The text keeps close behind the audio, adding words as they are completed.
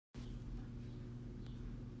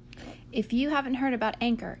If you haven't heard about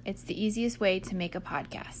Anchor, it's the easiest way to make a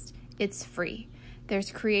podcast. It's free.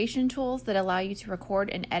 There's creation tools that allow you to record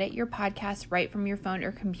and edit your podcast right from your phone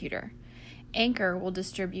or computer. Anchor will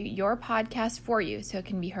distribute your podcast for you so it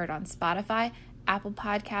can be heard on Spotify, Apple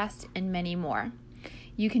Podcasts, and many more.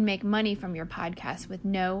 You can make money from your podcast with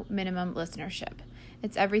no minimum listenership.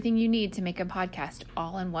 It's everything you need to make a podcast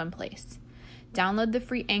all in one place. Download the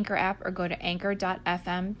free Anchor app or go to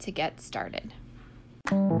anchor.fm to get started.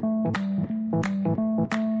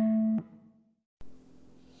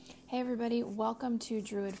 Hey everybody, welcome to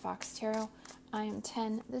Druid Fox Tarot. I am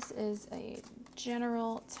 10. This is a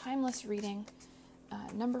general timeless reading,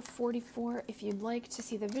 number 44. If you'd like to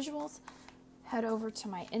see the visuals, head over to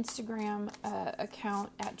my Instagram account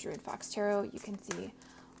at Druid Fox Tarot. You can see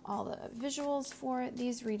all the visuals for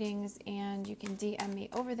these readings, and you can DM me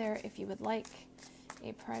over there if you would like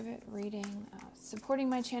a private reading. Supporting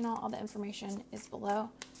my channel, all the information is below.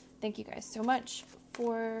 Thank you guys so much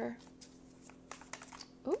for...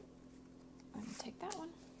 I'm going to take that one.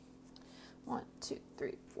 1, 2,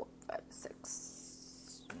 3, 4, 5,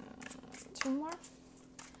 6. 2 more.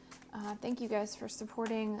 Thank you guys for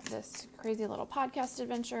supporting this crazy little podcast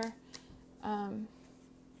adventure.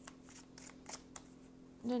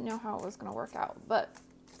 Didn't know how it was going to work out, but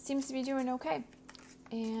it seems to be doing okay.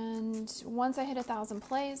 And once I hit 1,000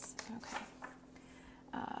 plays,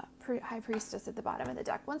 High Priestess at the bottom of the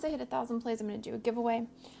deck. Once I hit 1,000 plays, I'm going to do a giveaway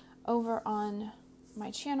over on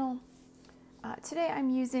my channel. Today I'm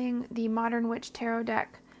using the Modern Witch Tarot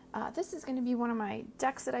deck. This is going to be one of my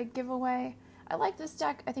decks that I give away. I like this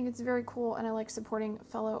deck. I think it's very cool, and I like supporting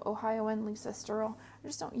fellow Ohioan Lisa Sturl. I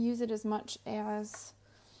just don't use it as much as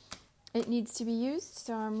it needs to be used,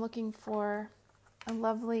 so I'm looking for a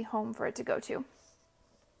lovely home for it to go to.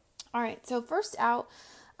 All right, so first out,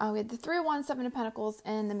 we had the Three of Wands, Seven of Pentacles,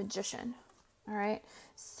 and the Magician. All right,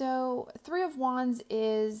 so Three of Wands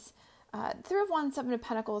is... Three of Wands, Seven of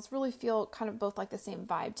Pentacles really feel kind of both like the same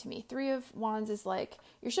vibe to me. Three of Wands is like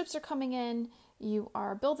your ships are coming in, you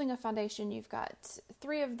are building a foundation, you've got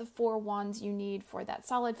 3 of the 4 wands you need for that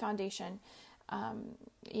solid foundation.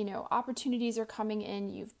 Opportunities are coming in,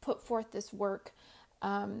 you've put forth this work.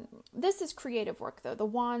 This is creative work though. The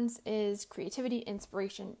Wands is creativity,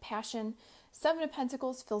 inspiration, passion. 7 of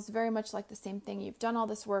Pentacles feels very much like the same thing. You've done all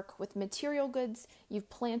this work with material goods, you've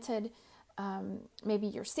planted. Maybe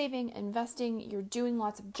you're saving, investing, you're doing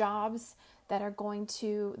lots of jobs that are going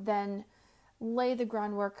to then lay the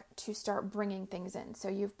groundwork to start bringing things in. So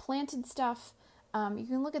you've planted stuff. You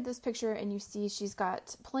can look at this picture and you see she's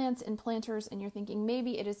got plants and planters, and you're thinking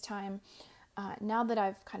maybe it is time, now that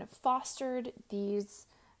I've kind of fostered these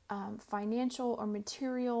financial or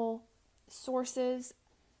material sources,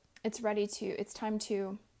 it's time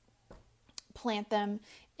to plant them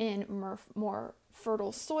in more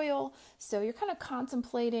fertile soil. So you're kind of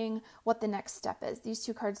contemplating what the next step is. These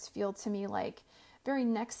 2 cards feel to me like very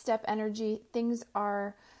next step energy. Things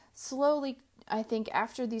are slowly, I think,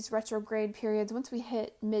 after these retrograde periods, once we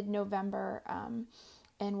hit mid-November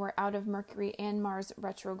and we're out of Mercury and Mars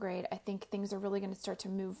retrograde, I think things are really going to start to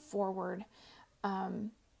move forward.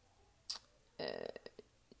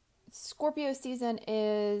 Scorpio season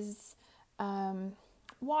is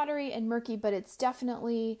watery and murky, but it's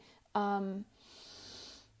definitely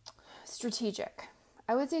strategic.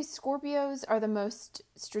 I would say Scorpios are the most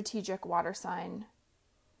strategic water sign,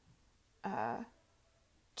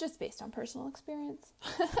 just based on personal experience.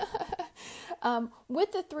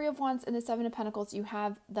 With the 3 of Wands and the 7 of Pentacles, you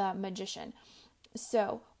have the Magician.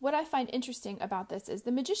 So what I find interesting about this is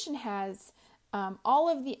the Magician has all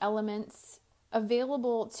of the elements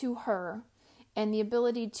available to her and the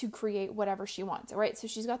ability to create whatever she wants. All right, so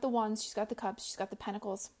she's got the Wands, she's got the Cups, she's got the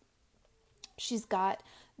Pentacles, she's got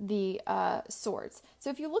the Swords. So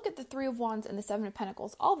if you look at the 3 of Wands and the 7 of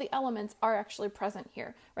Pentacles, all the elements are actually present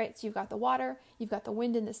here, right? So you've got the water, you've got the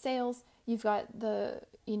wind in the sails, you've got the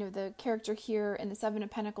character here in the 7 of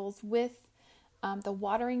Pentacles with the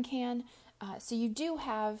watering can. So you do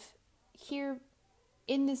have here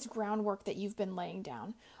in this groundwork that you've been laying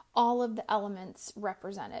down, all of the elements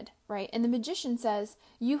represented, right? And the Magician says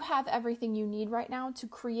you have everything you need right now to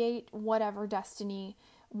create whatever destiny,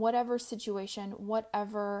 whatever situation,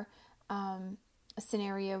 whatever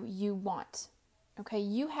scenario you want. Okay,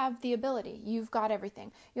 you have the ability. You've got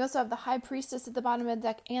everything. You also have the High Priestess at the bottom of the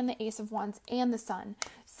deck and the Ace of Wands and the Sun.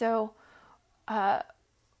 So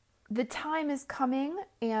the time is coming,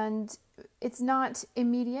 and it's not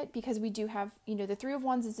immediate because we do have, the 3 of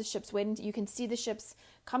Wands is the ships waiting. You can see the ships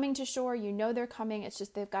coming to shore. They're coming. It's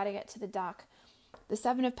just they've got to get to the dock. The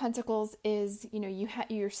 7 of Pentacles is,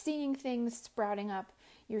 you're seeing things sprouting up.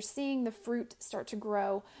 You're seeing the fruit start to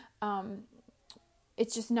grow.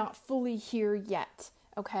 It's just not fully here yet,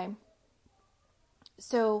 okay?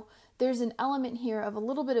 So there's an element here of a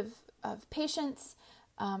little bit of patience,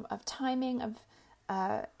 of timing, of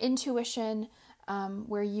intuition,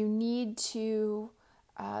 where you need to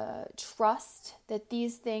trust that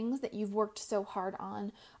these things that you've worked so hard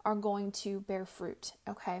on are going to bear fruit,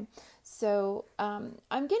 okay? So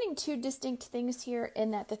I'm getting two distinct things here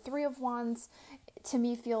in that the Three of Wands to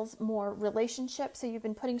me feels more relationship. So you've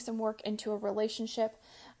been putting some work into a relationship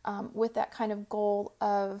with that kind of goal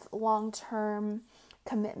of long-term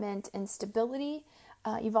commitment and stability.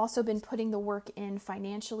 You've also been putting the work in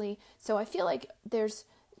financially. So I feel like there's,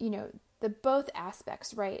 the both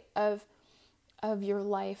aspects, right, of your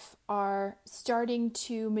life are starting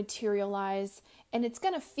to materialize, and it's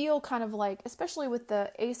going to feel kind of like, especially with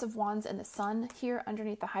the Ace of Wands and the Sun here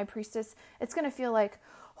underneath the High Priestess, it's going to feel like,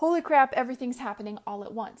 holy crap, everything's happening all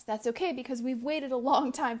at once. That's okay, because we've waited a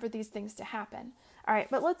long time for these things to happen. All right,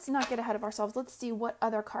 but let's not get ahead of ourselves. Let's see what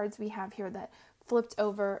other cards we have here that flipped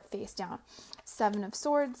over face down. Seven of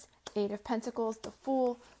Swords, Eight of Pentacles, the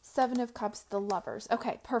Fool, Seven of Cups, the Lovers.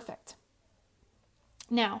 Okay, perfect.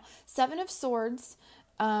 Now, Seven of Swords,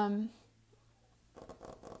 Seven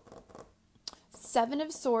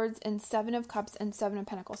of Swords and Seven of Cups and Seven of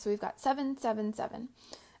Pentacles. So we've got 7, 7, 7.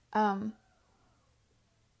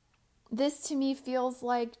 This to me feels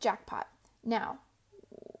like jackpot. Now,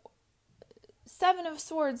 Seven of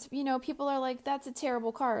Swords, people are like, that's a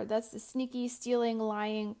terrible card. That's the sneaky, stealing,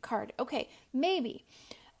 lying card. Okay, maybe.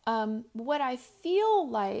 What I feel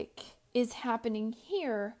like is happening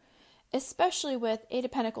here, especially with Eight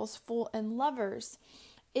of Pentacles, Fool, and Lovers,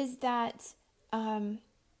 is that, the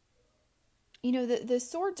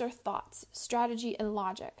swords are thoughts, strategy, and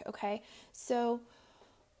logic, okay? So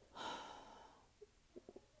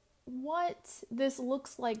what this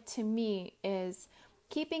looks like to me is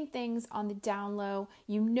keeping things on the down low.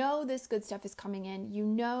 This good stuff is coming in.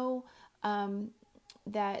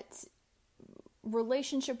 That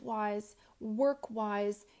relationship-wise,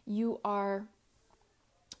 work-wise, you are...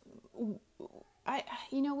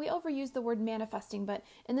 we overuse the word manifesting, but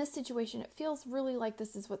in this situation, it feels really like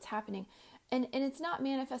this is what's happening. And it's not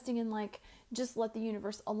manifesting in like, just let the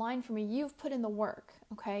universe align for me. You've put in the work,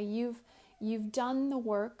 okay? You've done the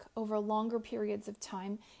work over longer periods of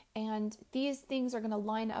time, and these things are going to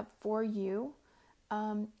line up for you.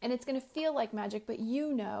 And it's going to feel like magic, but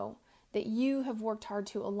you know that you have worked hard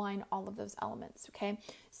to align all of those elements, okay?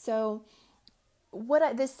 So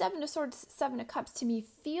the Seven of Swords, Seven of Cups to me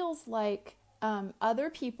feels like other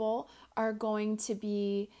people are going to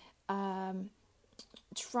be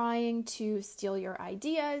trying to steal your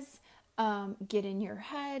ideas, get in your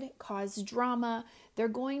head, cause drama. They're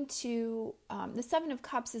going to, the Seven of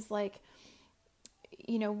Cups is like,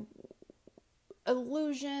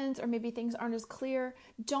 illusions, or maybe things aren't as clear.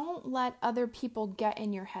 Don't let other people get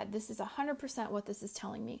in your head. This is 100% what this is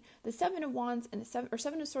telling me. The Seven of Wands and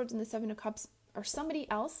Seven of Swords and the Seven of Cups are somebody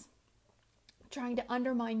else trying to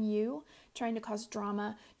undermine you, trying to cause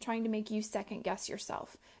drama, trying to make you second guess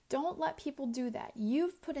yourself. Don't let people do that.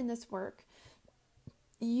 You've put in this work.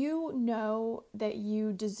 You know that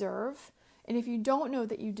you deserve. And if you don't know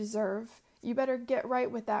that you deserve, you better get right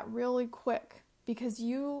with that really quick, because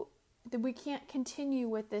we can't continue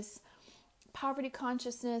with this poverty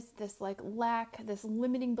consciousness, this like lack, this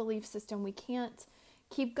limiting belief system. We can't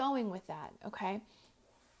keep going with that, okay?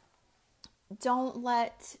 Don't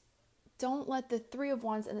let the Three of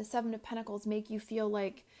Wands and the Seven of Pentacles make you feel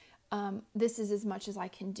like this is as much as I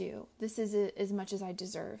can do. This is as much as I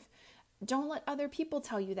deserve. Don't let other people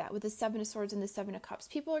tell you that with the Seven of Swords and the Seven of Cups.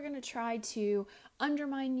 People are going to try to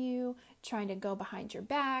undermine you, trying to go behind your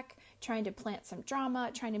back, trying to plant some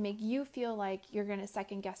drama, trying to make you feel like you're going to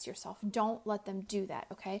second guess yourself. Don't let them do that,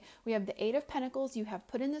 okay? We have the Eight of Pentacles. You have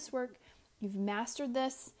put in this work. You've mastered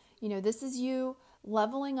this. This is you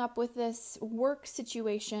leveling up with this work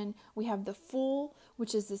situation. We have the Fool,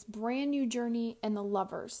 which is this brand new journey, and the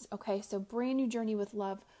Lovers, okay? So brand new journey with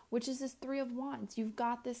love, which is this Three of Wands. You've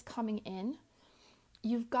got this coming in.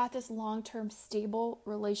 You've got this long-term stable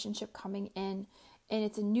relationship coming in, and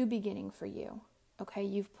it's a new beginning for you, okay?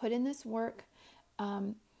 You've put in this work.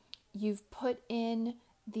 You've put in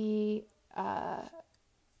the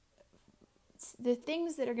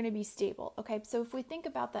things that are going to be stable, okay? So if we think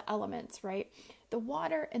about the elements, right? The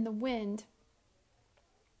water and the wind,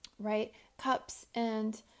 right? Cups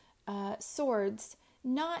and swords,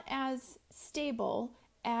 not as stable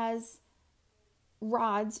as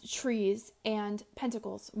rods, trees, and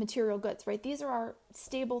pentacles, material goods, right? These are our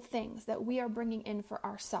stable things that we are bringing in for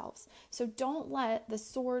ourselves. So don't let the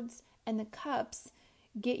swords and the cups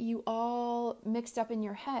get you all mixed up in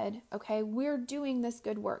your head. Okay, we're doing this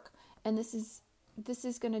good work, and this is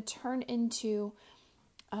going to turn into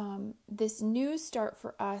this new start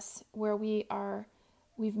for us, where we've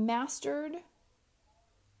mastered,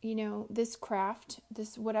 this craft,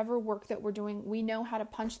 this whatever work that we're doing. We know how to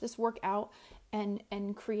punch this work out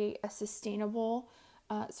and create a sustainable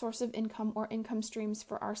source of income or income streams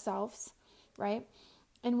for ourselves, right?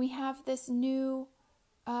 And we have this new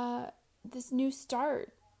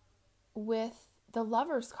start with the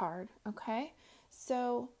Lover's card. Okay,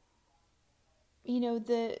 so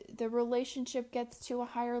the relationship gets to a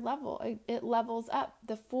higher level. It levels up.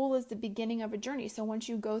 The Fool is the beginning of a journey. So once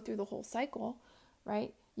you go through the whole cycle,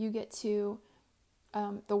 right, you get to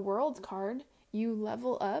the World card. You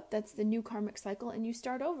level up. That's the new karmic cycle, and you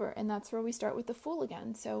start over. And that's where we start with the Fool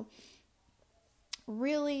again. So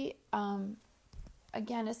really,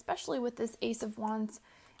 again, especially with this Ace of Wands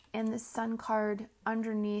and the Sun card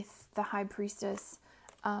underneath the High Priestess,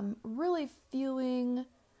 really feeling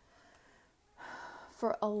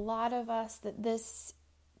for a lot of us that this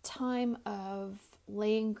time of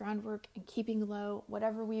laying groundwork and keeping low,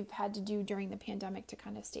 whatever we've had to do during the pandemic to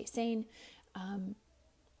kind of stay sane,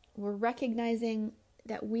 we're recognizing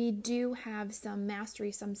that we do have some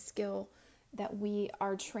mastery, some skill that we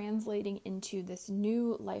are translating into this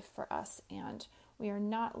new life for us. And we are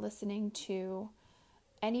not listening to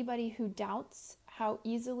anybody who doubts how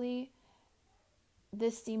easily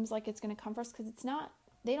this seems like it's going to come for us, because it's not.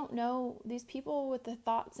 They don't know, these people with the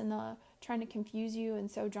thoughts and the trying to confuse you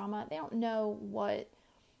and sow drama, they don't know what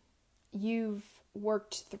you've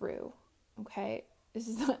worked through. Okay, this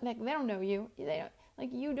is not like, they don't know you. They don't,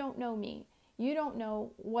 like, you don't know me. You don't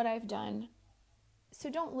know what I've done.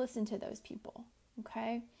 So don't listen to those people.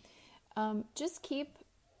 Okay, just keep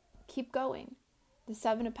going. The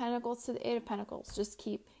Seven of Pentacles to the Eight of Pentacles. Just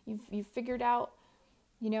keep. You've figured out,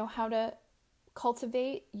 how to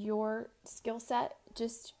cultivate your skill set.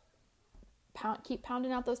 Just keep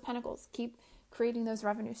pounding out those pentacles. Keep creating those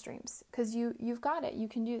revenue streams, because you've got it. You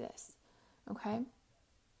can do this. Okay.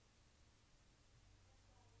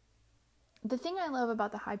 The thing I love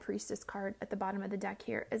about the High Priestess card at the bottom of the deck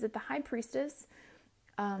here is that the High Priestess,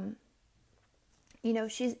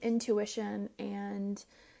 she's intuition and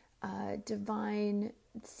divine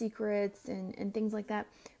secrets and things like that.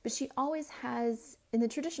 But she always has, in the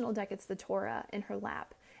traditional deck, it's the Torah in her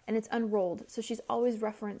lap, and it's unrolled. So she's always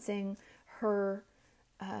referencing her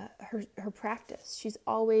practice. She's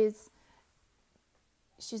always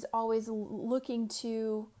looking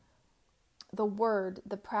to the word,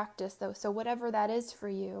 the practice, though. So whatever that is for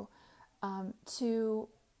you, to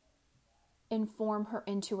inform her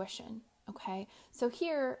intuition. Okay. So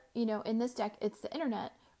here, in this deck, it's the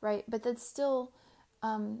internet, right? But that's still,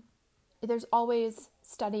 there's always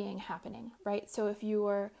studying happening, right? So if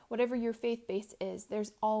whatever your faith base is,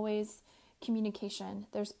 there's always communication.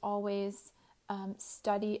 There's always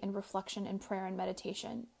study and reflection and prayer and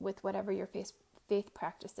meditation with whatever your faith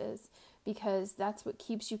practice is, because that's what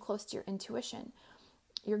keeps you close to your intuition.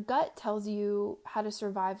 Your gut tells you how to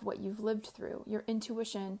survive what you've lived through. Your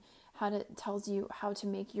intuition tells you how to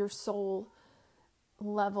make your soul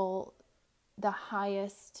level the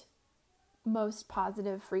highest, most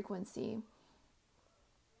positive frequency.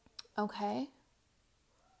 Okay,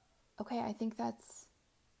 I think that's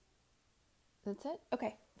it.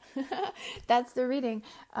 Okay. That's the reading.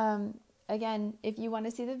 Again, if you want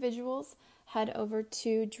to see the visuals, head over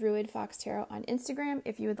to Druid Fox Tarot on Instagram.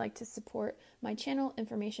 If you would like to support my channel,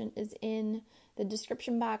 information is in the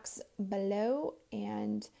description box below.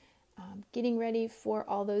 And getting ready for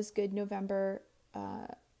all those good November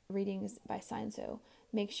readings by sign. So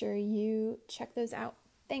make sure you check those out.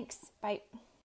 Thanks. Bye.